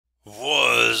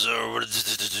Was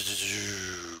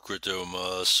Crypto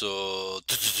Muscle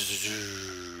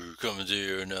coming to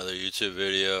you another YouTube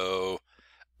video.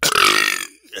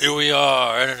 Here we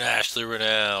are, internationally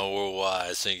renowned,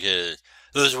 worldwide syndicated.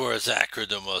 This is where it's at,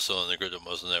 Crypto Muscle and the Crypto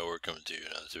Muscle Network coming to you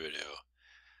another video.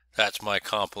 That's my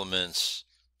compliments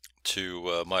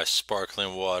to my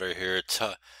sparkling water here,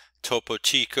 Topo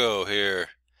Chico here.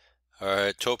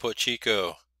 Alright, Topo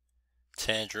Chico,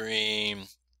 tangerine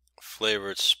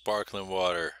flavored sparkling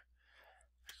water.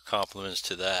 Compliments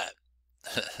to that.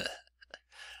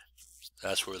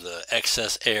 That's where the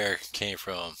excess air came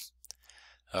from.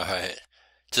 Alright.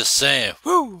 Just saying.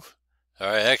 Woo!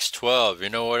 Alright, X12. You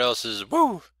know what else is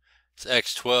woo? It's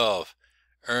X12.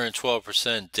 Earn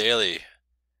 12% daily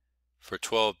for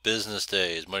 12 business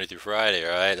days, Monday through Friday.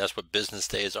 Alright? That's what business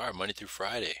days are, Monday through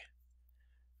Friday.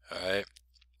 Alright?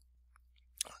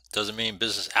 Doesn't mean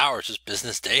business hours, just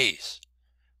business days.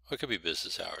 Well, it could be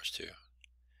business hours too.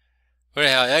 But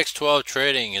anyhow, X12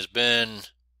 trading has been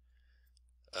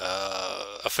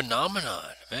a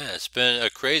phenomenon, man. It's been a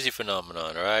crazy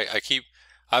phenomenon. All right,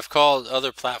 I've called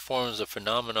other platforms a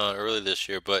phenomenon early this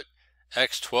year, but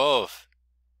X12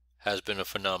 has been a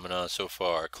phenomenon so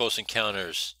far. Close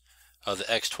encounters of the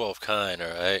X12 kind.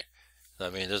 All right, I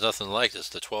mean, there's nothing like this,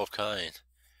 the 12 kind.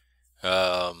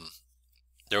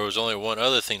 There was only one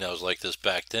other thing that was like this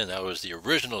back then. That was the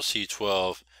original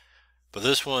C12. But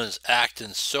this one's acting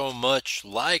so much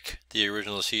like the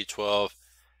original C12.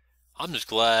 I'm just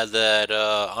glad that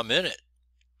I'm in it.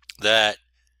 That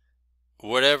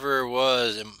whatever it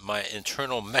was, my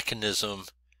internal mechanism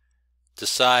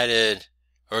decided,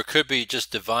 or it could be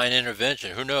just divine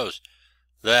intervention, who knows,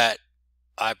 that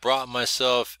I brought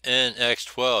myself in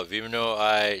X12, even though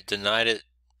I denied it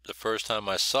the first time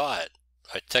I saw it.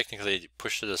 I technically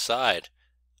pushed it aside.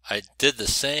 I did the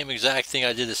same exact thing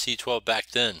I did the C12 back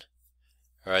then.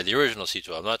 Alright, the original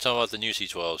C12. I'm not talking about the new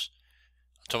C12s.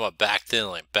 I'm talking about back then,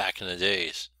 like back in the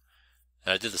days.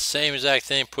 And I did the same exact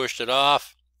thing, pushed it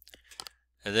off,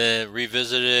 and then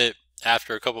revisited it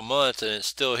after a couple months, and it's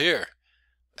still here.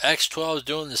 X12 is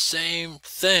doing the same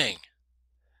thing.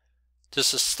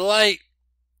 Just a slight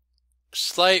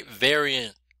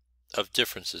variant of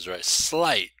differences, right?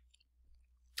 Slight.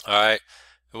 Alright.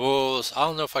 Well, I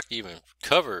don't know if I can even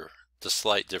cover the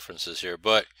slight differences here,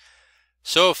 but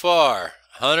so far,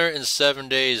 107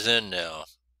 days in now.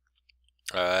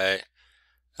 Alright.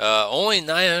 Only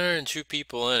 902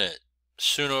 people in it.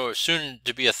 Soon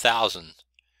to be 1,000.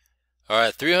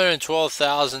 Alright,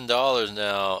 $312,000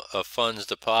 now of funds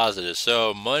deposited.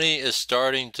 So money is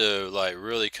starting to like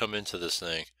really come into this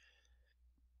thing.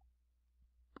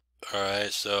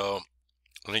 Alright, so,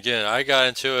 and again, I got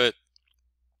into it,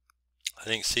 I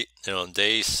think, day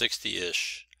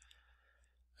 60-ish.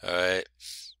 Alright.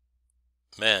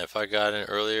 Man, if I got in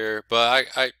earlier, but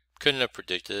I couldn't have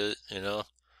predicted it.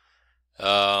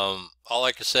 All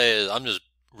I can say is I'm just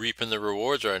reaping the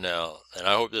rewards right now, and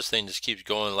I hope this thing just keeps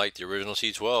going like the original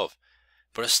C12.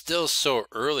 But it's still so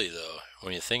early though,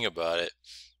 when you think about it.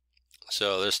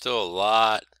 So there's still a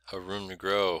lot of room to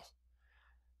grow.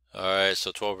 Alright,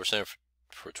 so 12%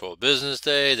 for 12 business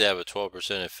days. They have a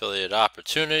 12% affiliate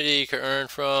opportunity you can earn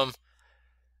from.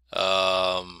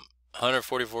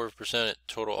 144%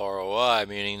 total ROI,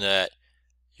 meaning that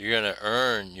you're going to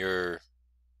earn your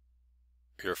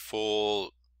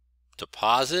full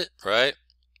deposit, right?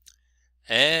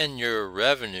 And your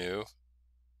revenue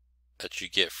that you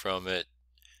get from it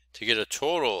to get a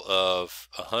total of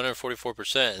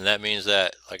 144%. And that means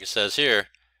that, like it says here,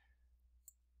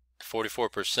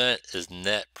 44% is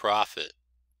net profit,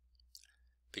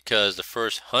 because the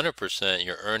first 100%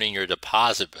 you're earning your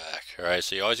deposit back. All right,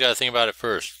 so you always got to think about it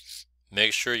first.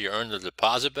 Make sure you earn the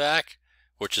deposit back,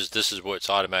 this is what it's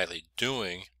automatically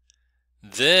doing.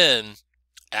 Then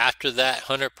after that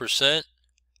 100%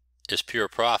 is pure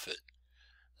profit.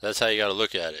 That's how you got to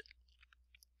look at it.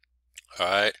 All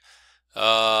right,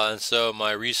 and so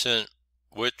my recent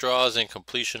withdrawals and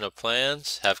completion of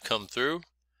plans have come through,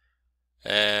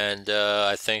 and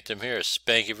I thank them here.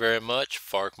 Spank you very much.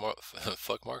 Fuck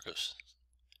Marcos.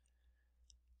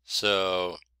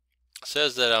 So it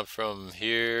says that I'm from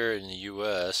here in the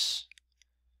US.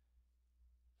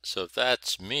 So if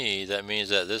that's me, that means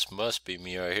that this must be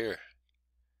me right here.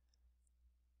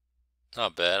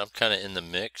 Not bad. I'm kind of in the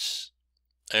mix.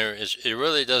 And it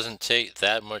really doesn't take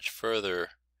that much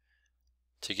further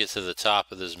to get to the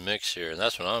top of this mix here, and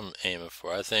that's what I'm aiming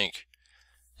for. I think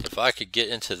if I could get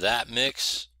into that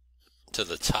mix to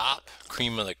the top,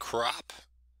 cream of the crop,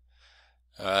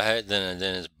 alright, then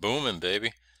it's booming,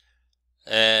 baby.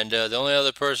 And the only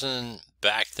other person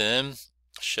back then,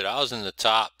 shit, I was in the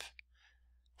top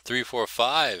 3, 4,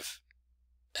 5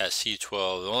 at C12.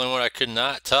 The only one I could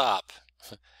not top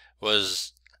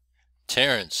was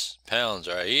Terrence Pounds.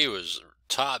 Right, he was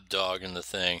top dog in the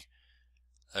thing.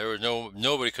 There was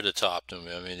nobody could have topped him.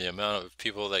 I mean, the amount of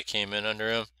people that came in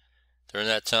under him during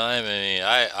that time. I mean,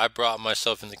 I brought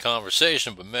myself in the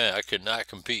conversation, but man, I could not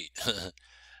compete.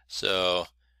 So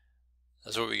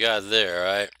that's what we got there,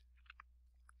 right?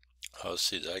 Let's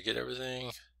see, did I get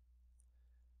everything?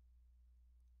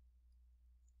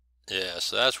 Yeah,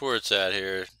 so that's where it's at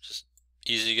here. Just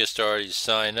easy to get started. You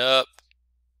sign up,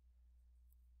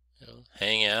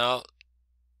 hang out,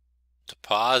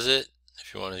 deposit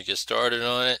if you want to get started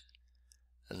on it,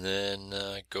 and then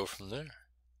go from there.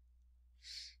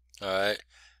 All right,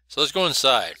 so let's go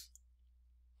inside.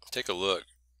 Take a look.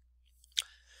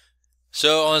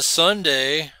 So on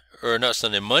Sunday, or not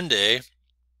Sunday, Monday,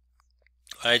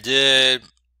 I did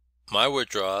my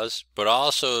withdrawals, but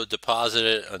also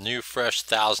deposited a new fresh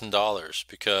 $1,000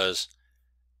 because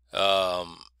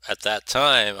at that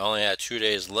time I only had 2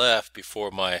 days left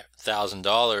before my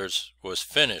 $1,000 was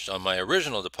finished on my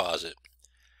original deposit,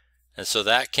 and so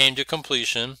that came to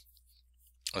completion.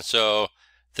 And so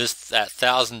that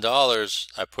 $1,000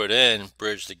 I put in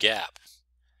bridged the gap.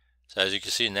 So as you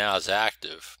can see now, it's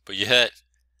active. But yet,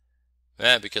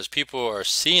 man, because people are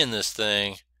seeing this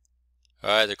thing, all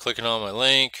right, they're clicking on my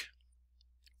link.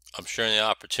 I'm sharing the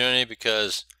opportunity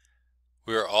because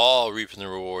we're all reaping the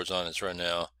rewards on this right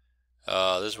now.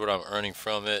 This is what I'm earning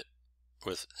from it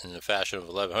in the fashion of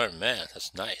 1100. Man,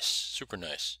 that's nice, super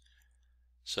nice.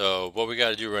 So what we got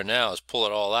to do right now is pull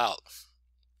it all out.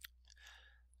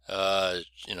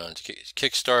 You know, to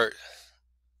kickstart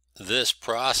this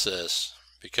process,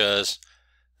 because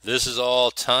this is all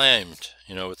timed,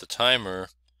 you know, with the timer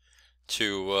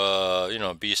to you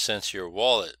know, be sent to your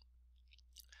wallet.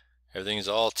 Everything's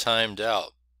all timed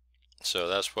out, so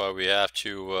that's why we have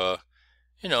to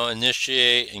you know,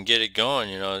 initiate and get it going,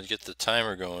 you know, get the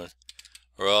timer going,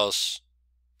 or else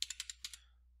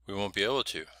we won't be able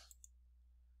to.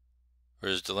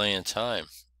 There's delay in time.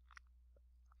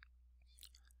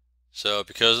 So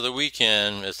because of the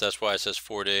weekend, that's why it says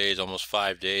 4 days, almost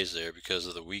 5 days there, because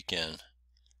of the weekend.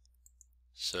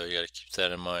 So you got to keep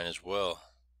that in mind as well.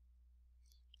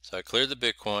 So I cleared the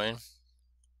Bitcoin.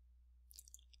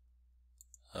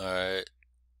 All right.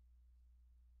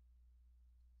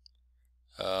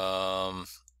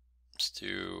 Let's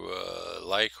do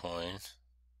Litecoin.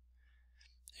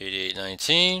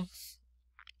 8819.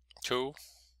 Cool.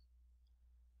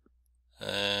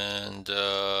 And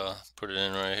put it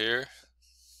in right here.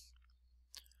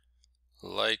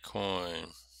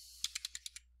 Litecoin.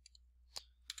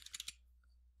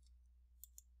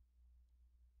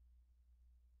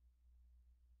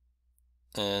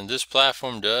 And this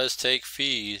platform does take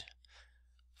fee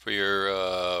for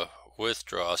your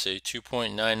withdrawal. Say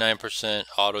 2.99%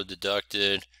 auto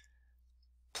deducted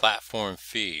platform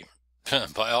fee.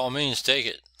 By all means, take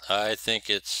it. I think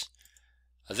it's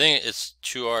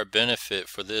to our benefit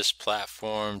for this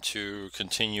platform to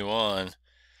continue on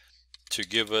to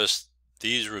give us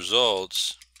these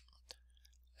results.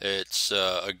 It's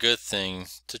a good thing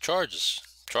to charge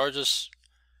us,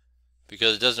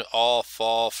 because it doesn't all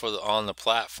fall on the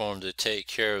platform to take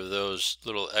care of those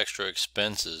little extra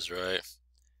expenses, right?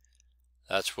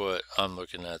 That's what I'm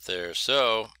looking at there.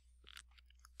 So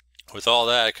with all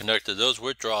that, I conducted those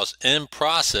withdrawals in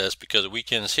process, because the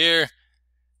weekend's here.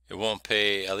 It won't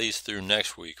pay at least through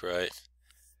next week, right?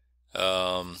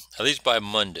 At least by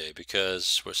Monday,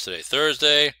 because what's today?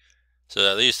 Thursday.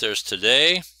 So at least there's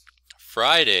today,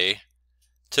 Friday.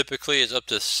 Typically it's up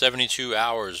to 72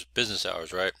 hours, business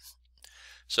hours, right?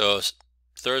 So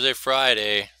Thursday,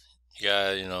 Friday, you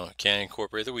got, you know, can't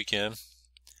incorporate the weekend.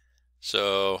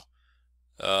 So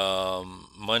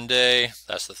Monday,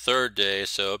 that's the third day,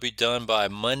 so it'll be done by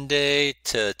Monday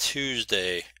to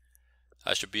Tuesday.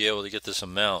 I should be able to get this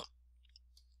amount.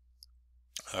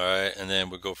 Alright, and then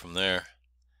we'll go from there.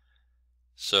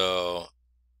 So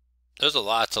there's a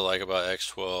lot to like about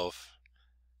X12.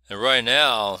 And right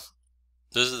now,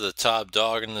 this is the top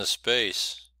dog in this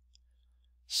space.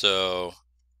 So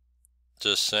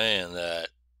just saying that,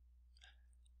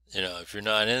 you know, if you're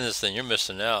not in this thing, you're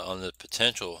missing out on the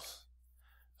potential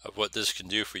of what this can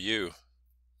do for you.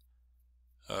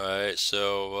 Alright,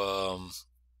 so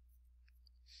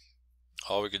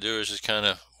all we could do is just kind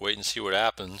of wait and see what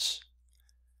happens.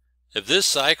 If this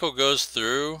cycle goes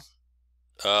through,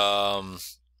 I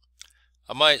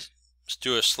might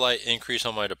do a slight increase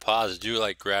on my deposit, do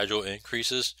like gradual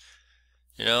increases,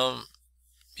 you know,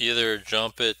 either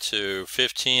jump it to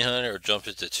 1,500 or jump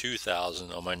it to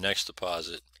 2,000 on my next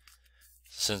deposit.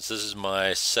 Since this is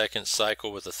my second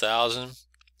cycle with 1,000,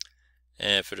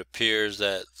 and if it appears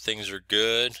that things are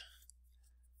good,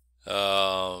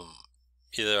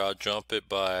 either I'll jump it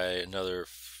by another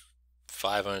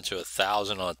 500 to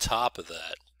 1,000 on top of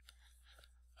that.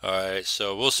 All right,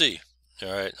 so we'll see.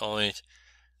 All right,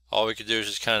 all we can do is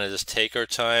just kind of just take our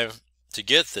time to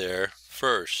get there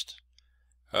first.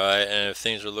 All right, and if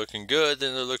things are looking good,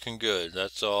 then they're looking good.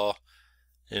 That's all.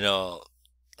 You know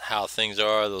how things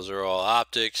are. Those are all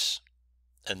optics,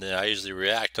 and then I usually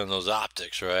react on those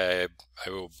optics. Right, I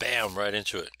will bam right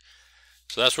into it.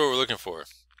 So that's what we're looking for.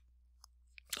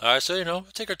 All right, so we'll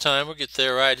take our time. We'll get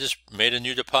there. Right, I just made a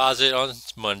new deposit on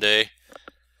Monday,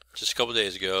 just a couple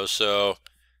days ago. So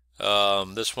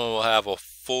this one will have a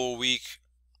full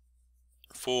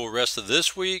rest of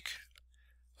this week,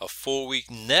 a full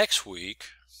week next week.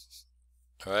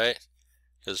 All right,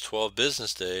 because 12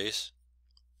 business days,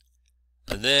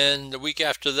 and then the week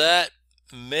after that,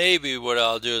 maybe what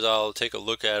I'll do is I'll take a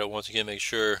look at it once again, make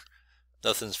sure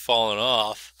nothing's fallen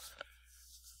off.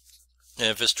 And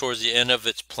if it's towards the end of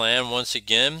its plan once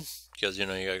again, because you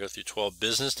gotta go through 12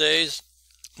 business days,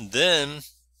 then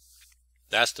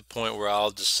that's the point where I'll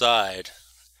decide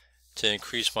to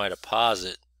increase my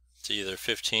deposit to either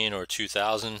 15 or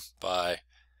 2,000 by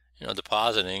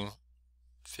depositing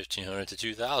 1,500 to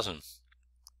 2,000.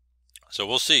 So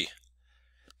we'll see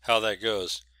how that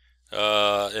goes.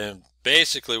 And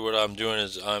basically what I'm doing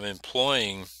is I'm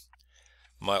employing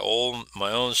my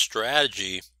own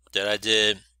strategy that I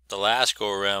did the last go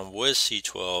around with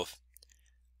C12.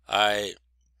 I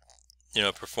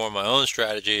performed my own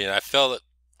strategy, and I felt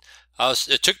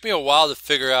it took me a while to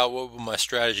figure out what would my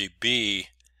strategy be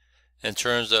in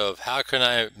terms of how can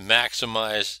I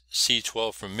maximize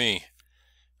C12 for me.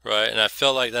 Right, and I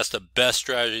felt like that's the best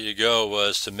strategy to go,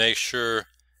 was to make sure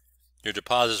your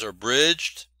deposits are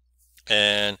bridged,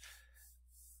 and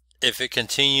if it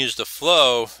continues to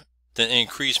flow, then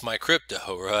increase my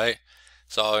crypto, right?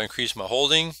 So I'll increase my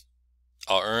holding,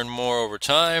 I'll earn more over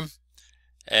time,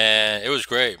 and it was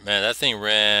great, man. That thing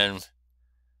ran,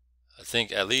 I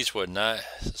think at least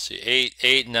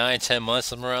 8, 9, 10 months,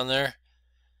 somewhere around there.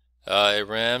 It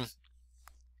ran.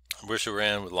 I wish it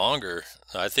ran longer.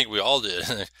 I think we all did,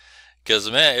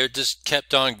 because man, it just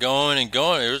kept on going and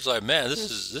going. It was like, man, this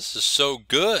is so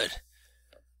good.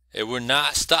 It would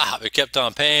not stop. It kept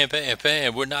on paying.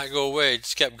 It would not go away. It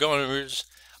just kept going.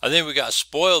 I think we got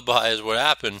spoiled by it, is what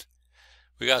happened.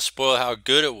 We got spoiled how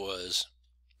good it was,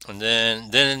 and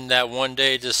then that one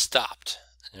day it just stopped.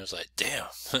 And it was like, damn,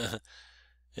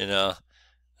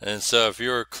 And so if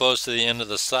you were close to the end of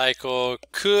the cycle,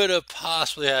 could have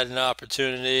possibly had an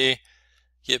opportunity,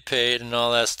 get paid and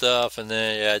all that stuff, and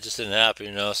then it just didn't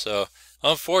happen, So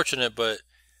unfortunate, but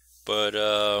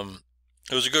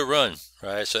it was a good run,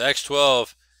 right? So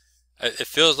X12, it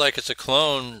feels like it's a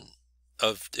clone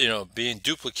of being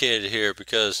duplicated here,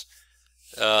 because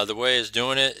the way it's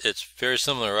doing it, it's very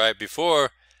similar, right? Before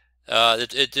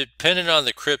it depended on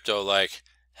the crypto, like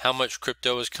how much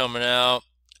crypto was coming out.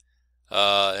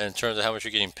 In terms of how much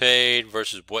you're getting paid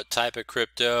versus what type of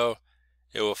crypto,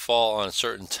 it will fall on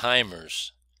certain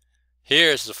timers.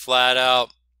 Here it's a flat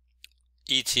out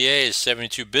ETA is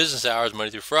 72 business hours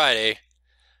Monday through Friday.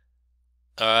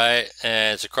 All right,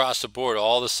 and it's across the board,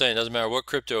 all the same. Doesn't matter what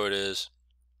crypto it is,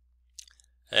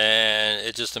 and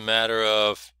it's just a matter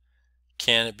of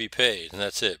can it be paid, and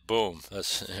that's it. Boom.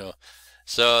 That's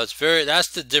So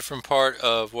that's the different part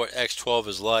of what X12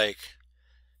 is like.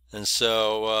 And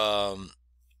so,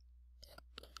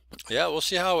 we'll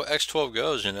see how X12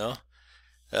 goes,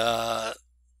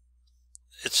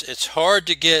 It's hard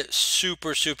to get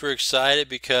super excited,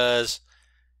 because,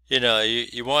 you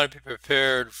want to be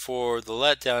prepared for the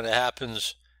letdown that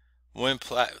happens when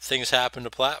things happen to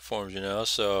platforms,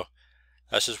 So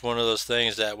that's just one of those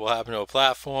things that will happen to a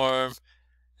platform,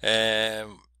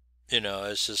 and,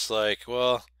 it's just like,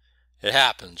 well, it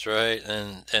happens, right?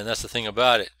 And that's the thing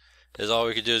about it. Is all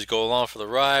we could do is go along for the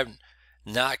ride,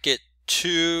 not get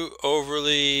too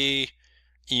overly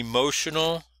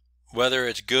emotional, whether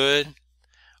it's good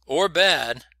or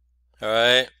bad, all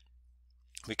right?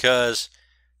 Because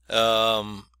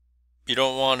you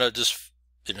don't want to just,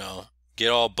 get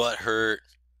all butt hurt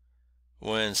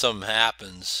when something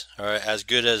happens, all right, as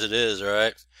good as it is, all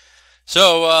right?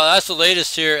 So that's the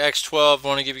latest here, X12. I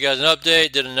want to give you guys an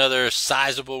update. Did another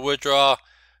sizable withdrawal.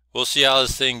 We'll see how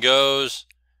this thing goes.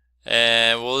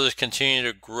 And we'll just continue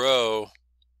to grow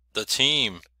the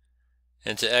team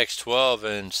into X12,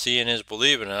 and seeing is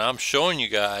believing. And I'm showing you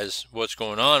guys what's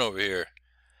going on over here.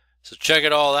 So check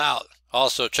it all out.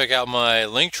 Also, check out my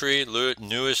Linktree,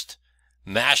 newest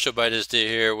mashup I just did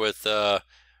here with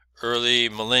early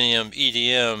Millennium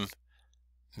EDM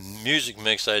music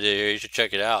mix I did here. You should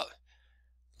check it out.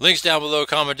 Links down below,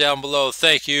 comment down below.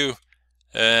 Thank you,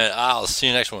 and I'll see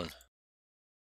you next one.